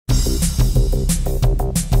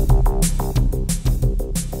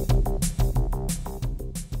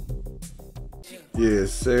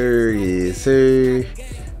Yes, sir. Yes, sir.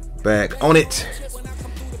 Back on it.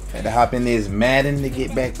 Had to hop in this Madden to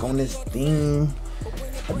get back on this thing.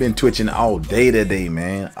 I've been twitching all day today,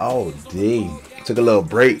 man. All day. Took a little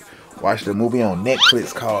break. Watched a movie on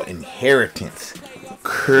Netflix called Inheritance.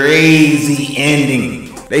 Crazy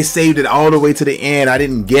ending. They saved it all the way to the end. I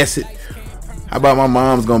didn't guess it. How about my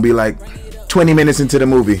mom's gonna be like 20 minutes into the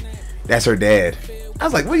movie? That's her dad. I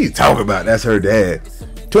was like, what are you talking about? That's her dad.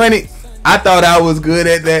 20. I thought I was good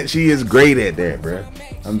at that. She is great at that, bro.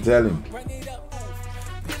 I'm telling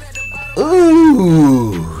you.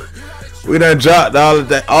 Ooh. We done dropped all of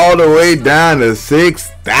that all the way down to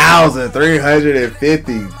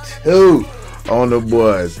 6,352 on the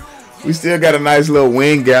boys. We still got a nice little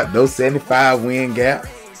win gap, though. 75 win gap.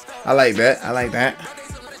 I like that. I like that.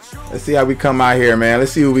 Let's see how we come out here, man.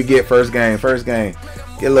 Let's see who we get first game. First game.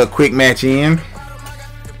 Get a little quick match in.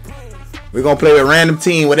 We're going to play with a random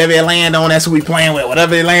team. Whatever they land on, that's who we playing with.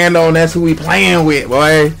 Whatever they land on, that's who we playing with,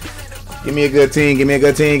 boy. Give me a good team. Give me a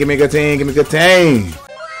good team. Give me a good team. Give me a good team.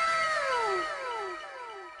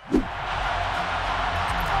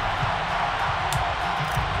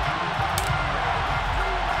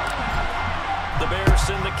 The Bears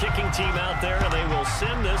send the kicking team out there, and they will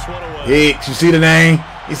send this one away. Hicks, you see the name?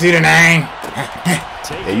 You see the name?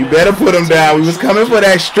 Yeah, you better put him down. We was coming for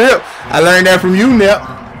that strip. I learned that from you, Nip.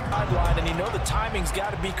 And you know the timing's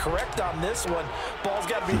got to be correct on this one. Ball's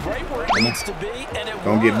got to be right where it needs to be. And it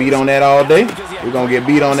gonna get beat on that all day. We're gonna get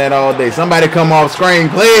beat on that all day. Somebody come off screen,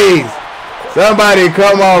 please. Somebody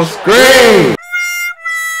come off screen.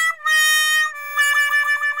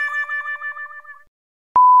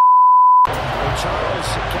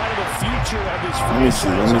 Let me see.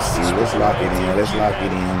 Let's lock it in. Let's lock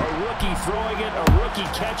it in. A rookie throwing it, a rookie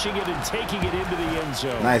catching it and taking it into the end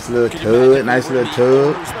zone. Nice little tug. Nice little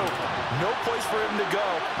tug. No place for him to go.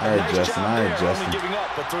 All right, Justin. All right, Justin. Giving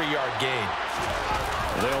up a 3-yard gain.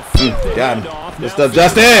 Got him. Good stuff,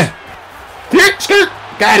 Justin.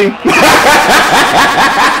 Got him.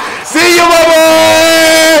 See you, my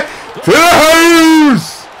boy. To the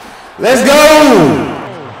house. Let's go.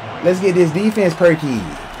 Let's get this defense perky.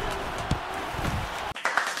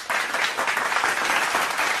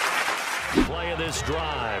 Play of this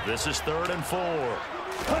drive. This is 3rd and 4.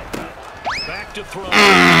 Back to throw.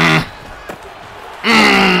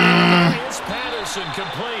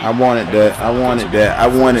 I wanted that. I wanted that. I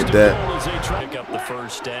wanted that. Pick up the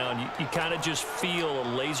first down. You kind of just feel a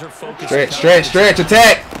laser focus. Stretch,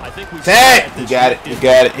 attack. Attack. He got it. He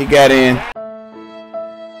got it. He got in. It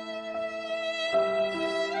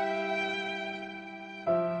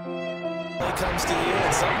comes to you,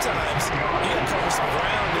 and sometimes you got to cover some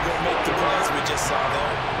ground to go make the plays we just saw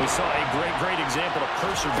there. We saw a great example of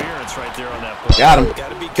perseverance right there on that play. Got him.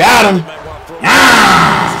 Got him.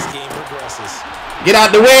 As this game progresses. Get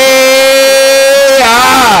out the way.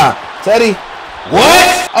 Ah. Teddy.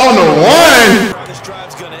 What? On the one.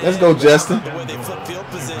 Let's go, Justin.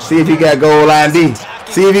 See if he got goal line D.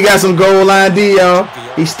 See if he got some goal line D, y'all.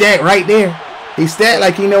 He stacked right there. He stacked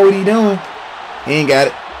like he know what he doing. He ain't got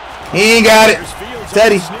it. He ain't got it.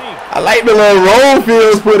 Teddy. I like the little roll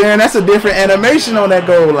fields put in. That's a different animation on that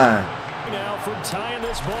goal line. Now for tying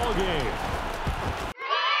this ball game.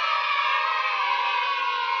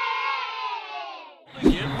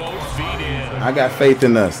 Get both feet in. I got faith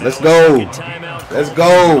in us. Let's go. Let's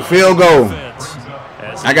go. Field goal.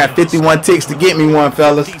 I got 51 ticks to get me one,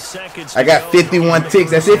 fellas. I got 51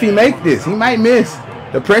 ticks. That's if he make this. He might miss.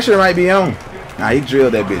 The pressure might be on. Nah, he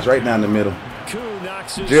drilled that bitch right down the middle.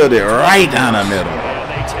 Drilled it right down the middle.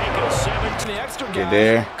 Get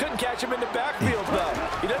there.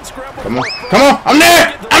 Come on. Come on. I'm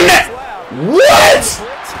there. I'm there. What?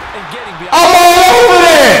 I'm all over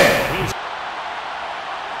there.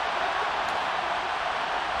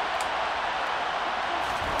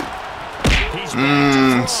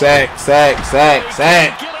 Sack.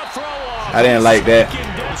 I didn't like that.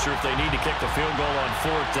 If they need to kick the field goal on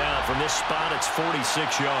 4th down from this spot, it's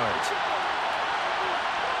 46 yards.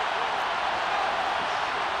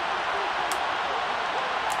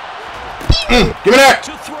 Give me that.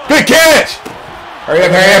 Good catch. Hurry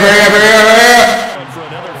up. For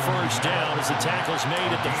another first down as the tackle's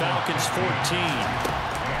made at the Falcons 14.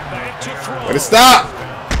 Back to throw. Let it stop.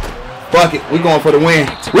 Fuck it. We're going for the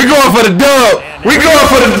win. We're going for the dub. We're going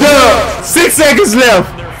for the dub. 6 seconds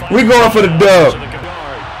left. We're going for the dub.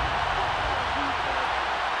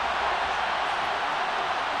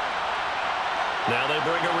 Now they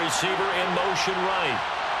bring a receiver in motion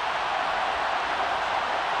right.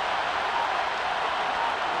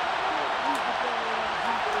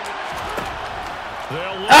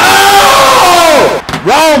 Oh!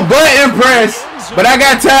 Wrong button press. But I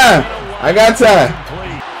got time. I got time.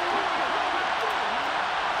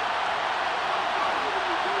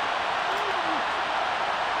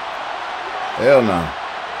 Hell no.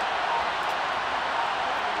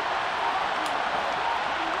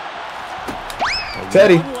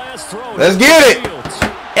 Teddy, let's get it.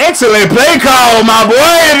 Excellent play call, my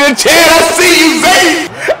boy in the chat. I see you, Zay.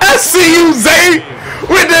 I see you, Zay,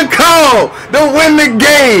 with the call to win the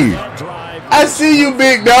game. I see you,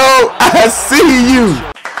 big dog. I see you.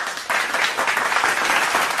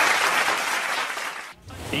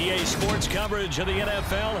 EA Sports coverage of the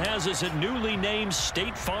NFL has us at newly named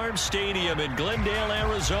State Farm Stadium in Glendale,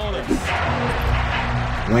 Arizona.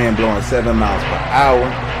 Wind blowing 7 miles per hour.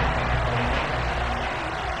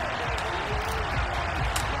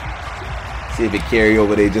 See if it carry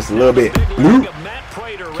over there just a little bit.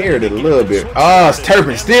 Carried it a little bit. Oh, it's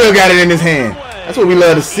Turpin. Still got it in his hand. That's what we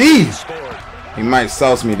love to see. He might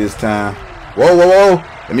sauce me this time. Whoa, whoa, whoa.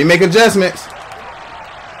 Let me make adjustments.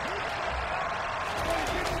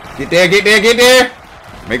 Get there, get there, get there.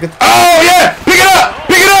 Make it. Oh, yeah. Pick it up.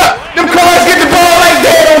 Pick it up. Them cars get the ball like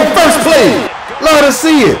that on the first play. Love to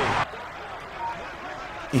see it.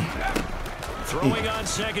 Throwing on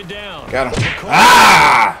second down. Got him.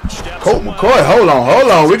 Ah! Colt McCoy, hold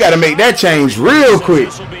on. We got to make that change real quick.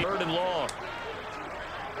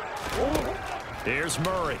 Here's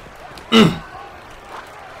Murray.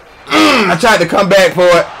 I tried to come back for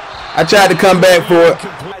it.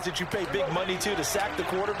 That you pay big money to sack the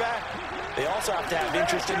quarterback. They also have to have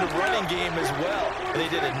interest in the running game as well. They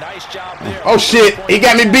did a nice job there. Oh shit, he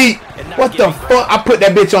got me beat. What the fuck? I put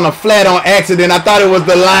that bitch on a flat on accident. I thought it was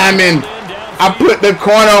the lineman. I put the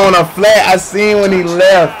corner on a flat. I seen when he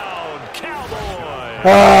left.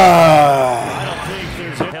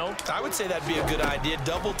 I would say that'd be a good idea.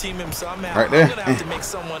 Double team him somehow. Right there. Have to make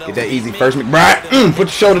someone else get that easy first, McBride. Put your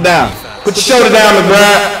shoulder down. Put your shoulder down,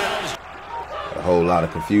 McBride. A whole lot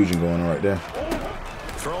of confusion going on right there.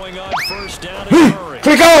 Throwing on first down.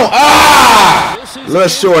 Click on. Ah! A little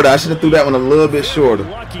shorter. I should have threw that one a little bit shorter.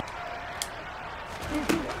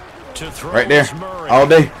 Right there. All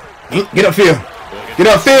day. Get upfield. Get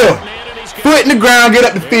upfield. Foot in the ground. Get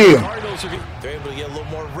up the field. They're able to get a little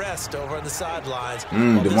more rest over on the sidelines.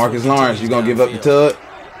 DeMarcus Lawrence, you gonna give up the tug?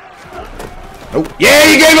 Oh, yeah,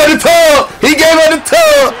 he gave up the tug. He gave up the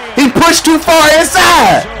tug. He pushed too far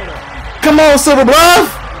inside. Come on, Silver Bluff.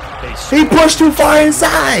 He pushed too far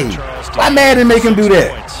inside. Why Madden make him do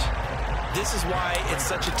that? This is why it's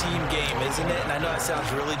such a team game, isn't it? And I know it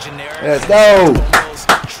sounds really generic. Let's go.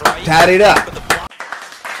 Tied it up.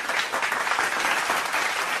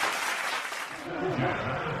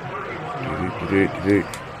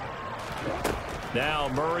 Now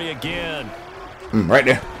Murray again. Right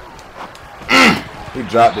there. He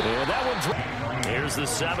dropped it. Here's the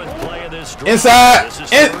 7th play of this drive. Inside.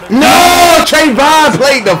 No! Trayvon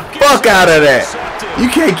played the fuck out of that. You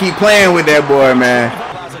can't keep playing with that boy, man.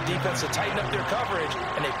 Allows the defense to tighten up their coverage,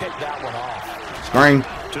 and they pick that one off.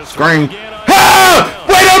 Screen. Ah!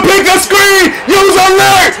 Wait up, pick a screen! Use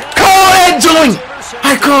alert! Call that joint!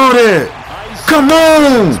 I called it. Come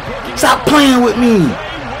on! Stop playing with me.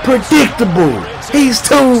 Predictable. He's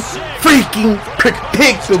too freaking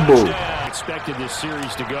predictable. Expected this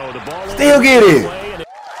series to go. The ball still get it.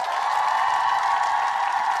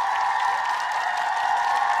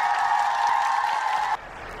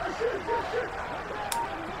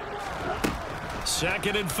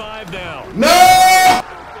 Second and 5 now. No!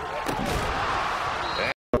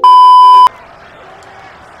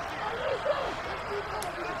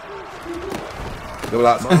 Go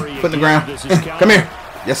out. Put in the ground. Come here.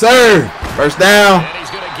 Yes, sir. First down.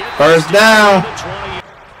 First down.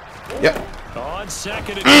 Yep.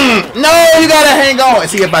 No, you gotta hang on.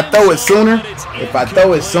 See, if I throw it sooner,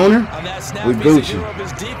 we Gucci.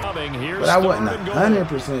 But I wasn't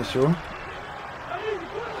 100% sure.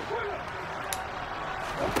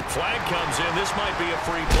 Flag comes in. This might be a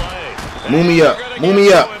free play. Move me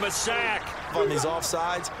up. On these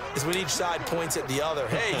offsides is when each side points at the other.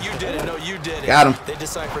 Hey, you did it. No, you did it. Got him.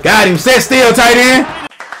 Got him. Sit still, tight end.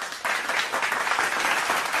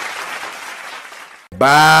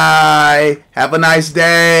 Bye. Have a nice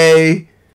day.